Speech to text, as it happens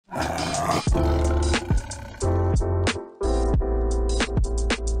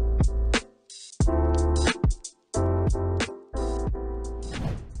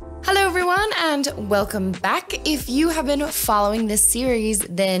welcome back. If you have been following this series,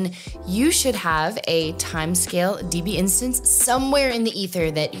 then you should have a TimescaleDB instance somewhere in the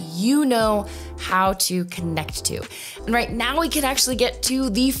ether that you know how to connect to. And right now we can actually get to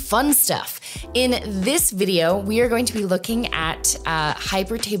the fun stuff. In this video, we are going to be looking at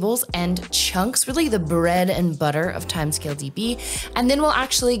hypertables and chunks, really the bread and butter of TimescaleDB. And then we'll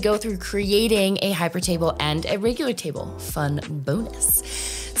actually go through creating a hypertable and a regular table. Fun bonus.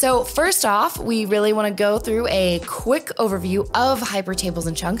 So first off, we really want to go through a quick overview of hypertables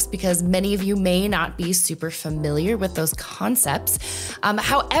and chunks because many of you may not be super familiar with those concepts.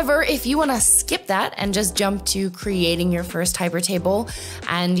 However, if you want to skip that and just jump to creating your first hypertable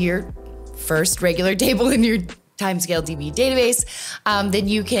and your first regular table in your TimescaleDB database, then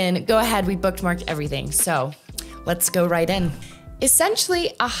you can go ahead. We bookmarked everything. So let's go right in. Essentially,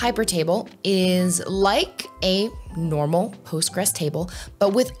 a hypertable is like a normal Postgres table,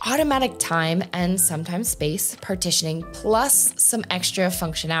 but with automatic time and sometimes space partitioning, plus some extra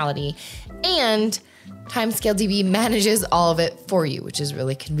functionality, and TimescaleDB manages all of it for you, which is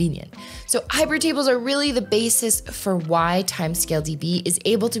really convenient. So hypertables are really the basis for why TimescaleDB is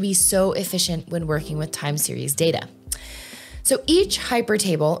able to be so efficient when working with time series data. So each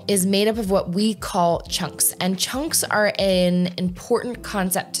hypertable is made up of what we call chunks, and chunks are an important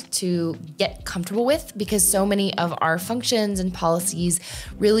concept to get comfortable with because so many of our functions and policies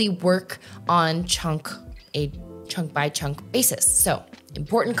really work on a chunk by chunk basis. So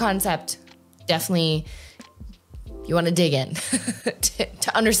important concept, definitely you want to dig in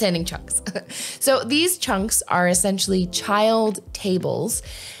to understanding chunks. So these chunks are essentially child tables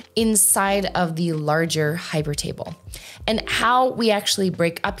inside of the larger hypertable. And how we actually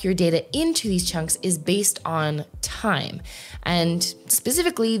break up your data into these chunks is based on time, and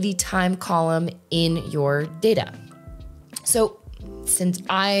specifically the time column in your data. So since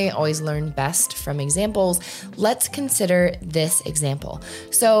I always learn best from examples, let's consider this example.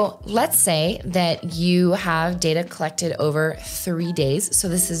 So let's say that you have data collected over 3 days. So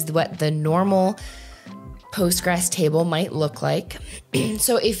this is what the normal Postgres table might look like.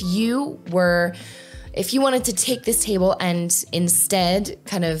 So if you wanted to take this table and instead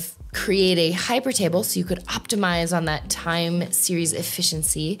kind of create a hypertable so you could optimize on that time series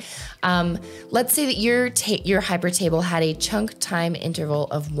efficiency, let's say that your hypertable had a chunk time interval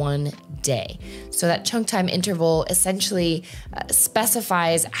of 1 day. So that chunk time interval essentially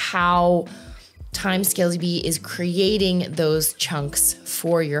specifies how TimescaleDB is creating those chunks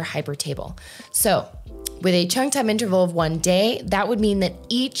for your hypertable. So with a chunk time interval of 1 day, that would mean that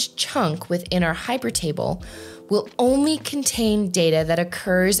each chunk within our hypertable will only contain data that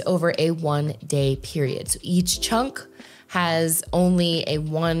occurs over a 1 day period. So each chunk has only a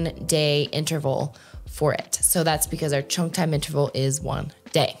 1 day interval for it. So that's because our chunk time interval is 1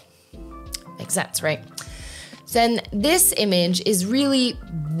 day. Makes sense, right? Then this image is really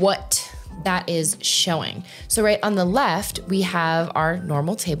what that is showing. So right on the left, we have our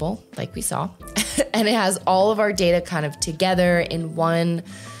normal table, like we saw, and it has all of our data kind of together in one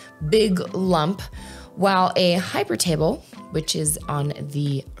big lump, while a hypertable, which is on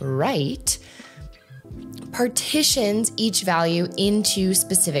the right, partitions each value into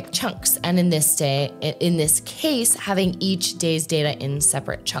specific chunks, and in this case, having each day's data in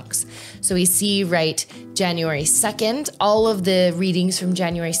separate chunks. So we see, right, January 2nd, all of the readings from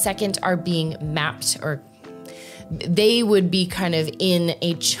January 2nd are being mapped, or they would be kind of in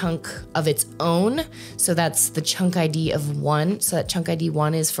a chunk of its own. So that's the chunk ID of 1. So that chunk ID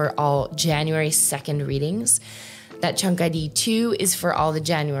 1 is for all January 2nd readings. That chunk ID 2 is for all the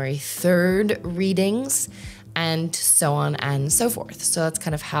January 3rd readings, and so on and so forth. So that's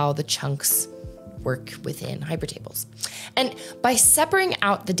kind of how the chunks work within hypertables. And by separating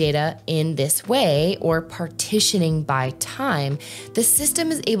out the data in this way, or partitioning by time, the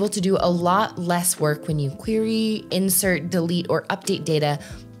system is able to do a lot less work when you query, insert, delete, or update data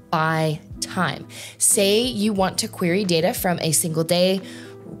by time. Say you want to query data from a single day,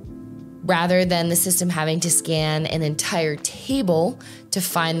 rather than the system having to scan an entire table to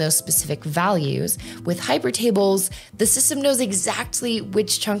find those specific values. With hypertables, the system knows exactly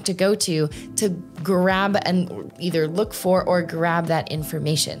which chunk to go to grab and either look for or grab that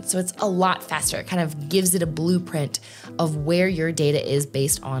information. So it's a lot faster. It kind of gives it a blueprint of where your data is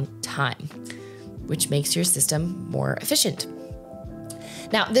based on time, which makes your system more efficient.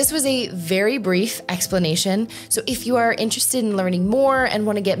 Now, this was a very brief explanation, so if you are interested in learning more and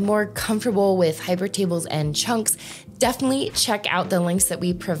want to get more comfortable with hypertables and chunks, definitely check out the links that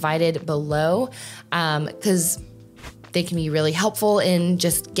we provided below, because they can be really helpful in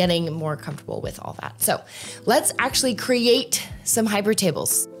just getting more comfortable with all that. So let's actually create some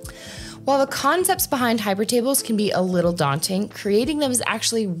hypertables. While the concepts behind Hypertables can be a little daunting, creating them is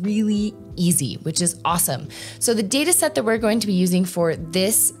actually really easy, which is awesome. So the data set that we're going to be using for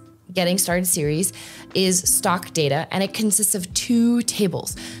this Getting Started series is stock data, and it consists of 2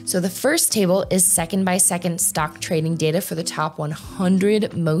 tables. So the first table is second by second stock trading data for the top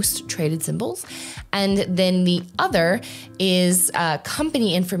 100 most traded symbols. And then the other is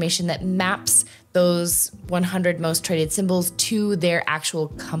company information that maps those 100 most traded symbols to their actual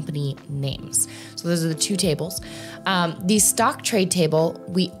company names. So those are the 2 tables. The stock trade table,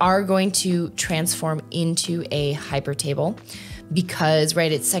 we are going to transform into a Hypertable, because,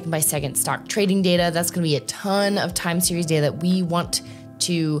 right, it's second by second stock trading data. That's going to be a ton of time series data that we want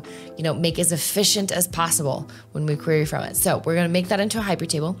to, make as efficient as possible when we query from it. So we're going to make that into a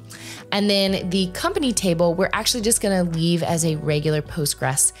Hypertable. And then the company table, we're actually just going to leave as a regular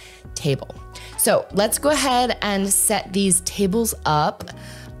Postgres table. So let's go ahead and set these tables up.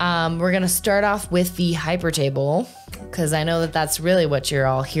 We're going to start off with the Hypertable, because I know that that's really what you're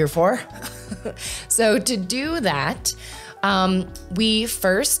all here for. So to do that, we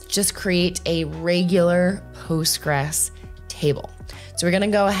first just create a regular Postgres table. So we're going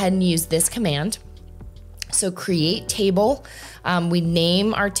to go ahead and use this command. So create table. We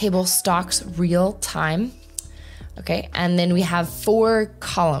name our table stocks real time. Okay, and then we have 4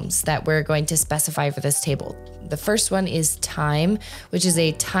 columns that we're going to specify for this table. The first one is time, which is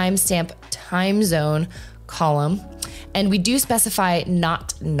a timestamp time zone column. And we do specify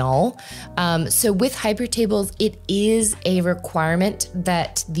not null. So with Hypertables, it is a requirement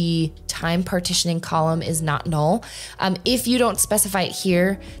that the time partitioning column is not null. If you don't specify it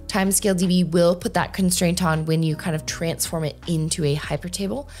here, TimescaleDB will put that constraint on when you kind of transform it into a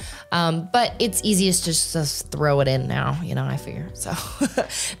Hypertable. But it's easiest to just throw it in now, I figure. So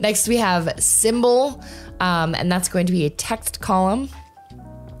next we have symbol, and that's going to be a text column.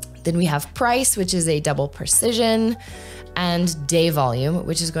 Then we have price, which is a double precision, and day volume,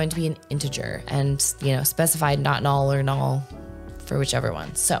 which is going to be an integer, and specified not null or null for whichever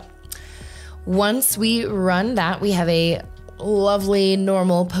one. So once we run that, we have a lovely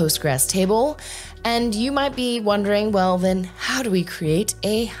normal Postgres table. And you might be wondering, well, then how do we create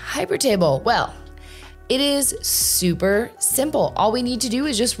a Hypertable? Well, it is super simple. All we need to do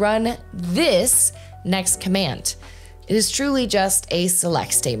is just run this next command. It is truly just a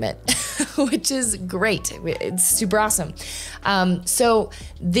select statement, which is great. It's super awesome. So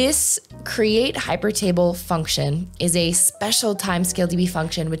this create Hypertable function is a special TimescaleDB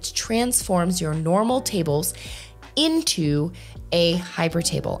function which transforms your normal tables into a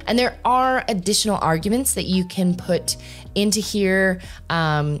Hypertable. And there are additional arguments that you can put into here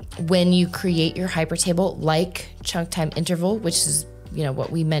when you create your Hypertable, like chunk time interval, which is what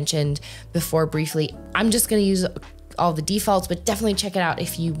we mentioned before briefly. I'm just going to use all the defaults, but definitely check it out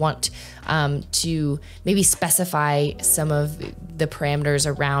if you want to maybe specify some of the parameters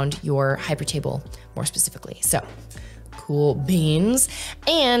around your Hypertable more specifically. So cool beans.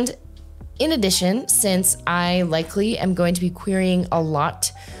 And in addition, since I likely am going to be querying a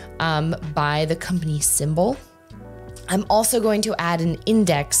lot by the company symbol, I'm also going to add an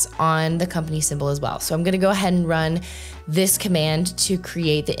index on the company symbol as well. So I'm going to go ahead and run this command to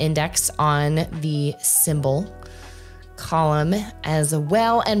create the index on the symbol column as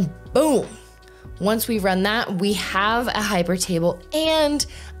well, and boom, once we run that, we have a Hypertable and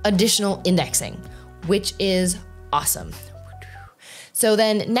additional indexing, which is awesome. So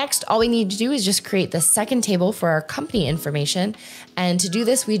then next, all we need to do is just create the second table for our company information, and to do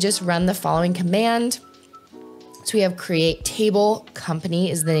this, we just run the following command. So we have create table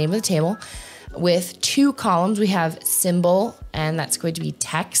company is the name of the table with 2 columns. We have symbol, and that's going to be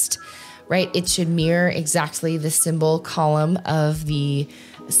text. Right, it should mirror exactly the symbol column of the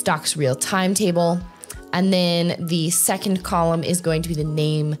stocks real time table. And then the second column is going to be the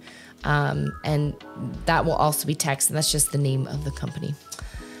name, and that will also be text, and that's just the name of the company.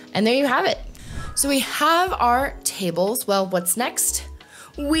 And there you have it. So we have our tables. Well, what's next?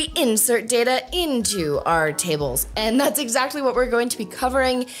 We insert data into our tables. And that's exactly what we're going to be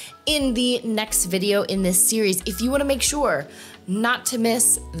covering in the next video in this series. If you want to make sure not to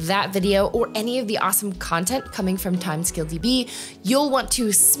miss that video or any of the awesome content coming from TimescaleDB, you'll want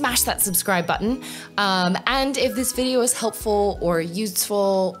to smash that subscribe button. And if this video is helpful or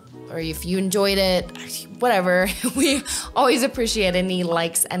useful, or if you enjoyed it, whatever, we always appreciate any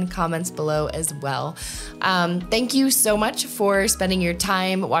likes and comments below as well. Thank you so much for spending your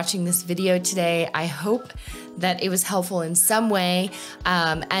time watching this video today. I hope that it was helpful in some way.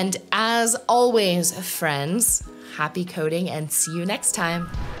 And as always, friends, happy coding and see you next time.